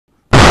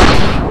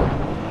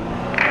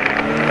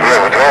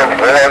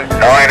7,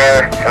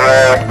 Niner,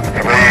 4,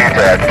 3,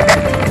 dead.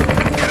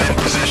 Get in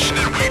position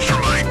and wait for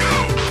my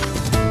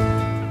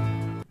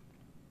go.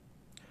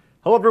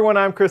 Hello everyone,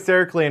 I'm Chris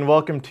Erickley and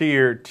welcome to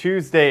your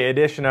Tuesday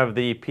edition of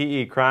the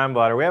PE Crime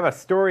Blotter. We have a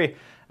story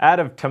out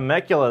of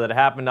Temecula that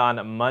happened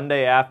on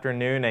Monday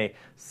afternoon. A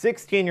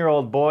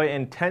 16-year-old boy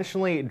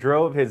intentionally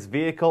drove his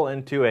vehicle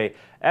into a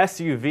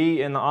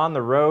SUV on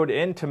the road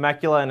in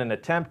Temecula in an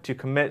attempt to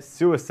commit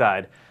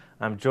suicide.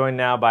 I'm joined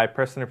now by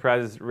Press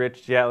Enterprise's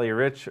Rich Jatley.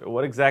 Rich,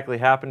 what exactly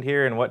happened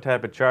here and what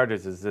type of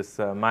charges is this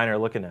minor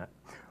looking at?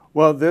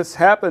 Well, this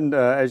happened,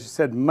 as you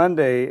said,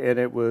 Monday, and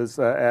it was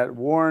at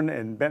Warren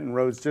and Benton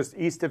Roads, just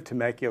east of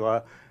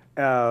Temecula.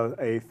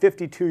 A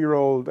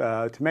 52-year-old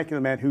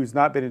Temecula man who's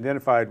not been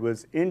identified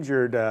was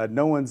injured.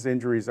 No one's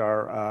injuries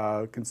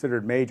are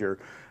considered major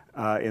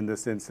in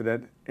this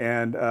incident.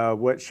 And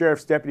what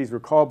sheriff's deputies were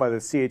called by the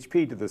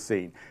CHP to the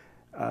scene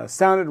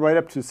sounded right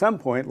up to some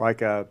point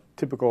like a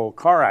typical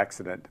car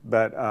accident.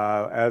 But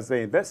as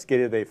they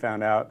investigated, they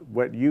found out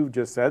what you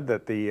just said,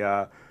 that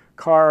the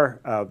car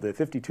of the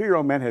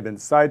 52-year-old man had been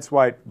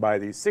sideswiped by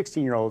the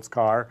 16-year-old's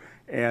car,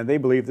 and they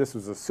believe this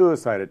was a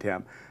suicide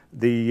attempt.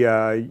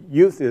 The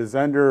youth is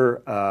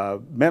under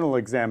mental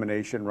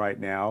examination right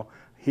now.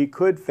 He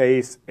could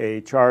face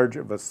a charge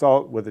of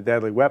assault with a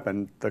deadly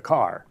weapon, the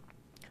car.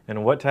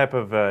 And what type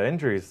of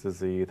injuries does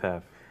the youth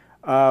have?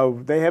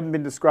 They haven't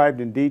been described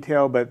in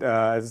detail, but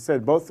as I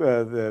said, both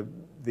the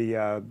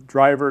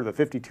driver, the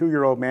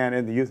 52-year-old man,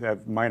 and the youth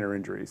have minor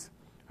injuries.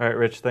 All right,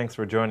 Rich, thanks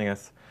for joining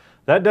us.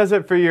 That does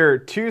it for your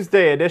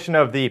Tuesday edition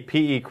of the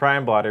PE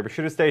Crime Blotter. Be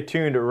sure to stay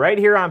tuned right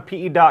here on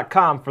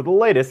PE.com for the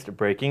latest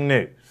breaking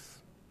news.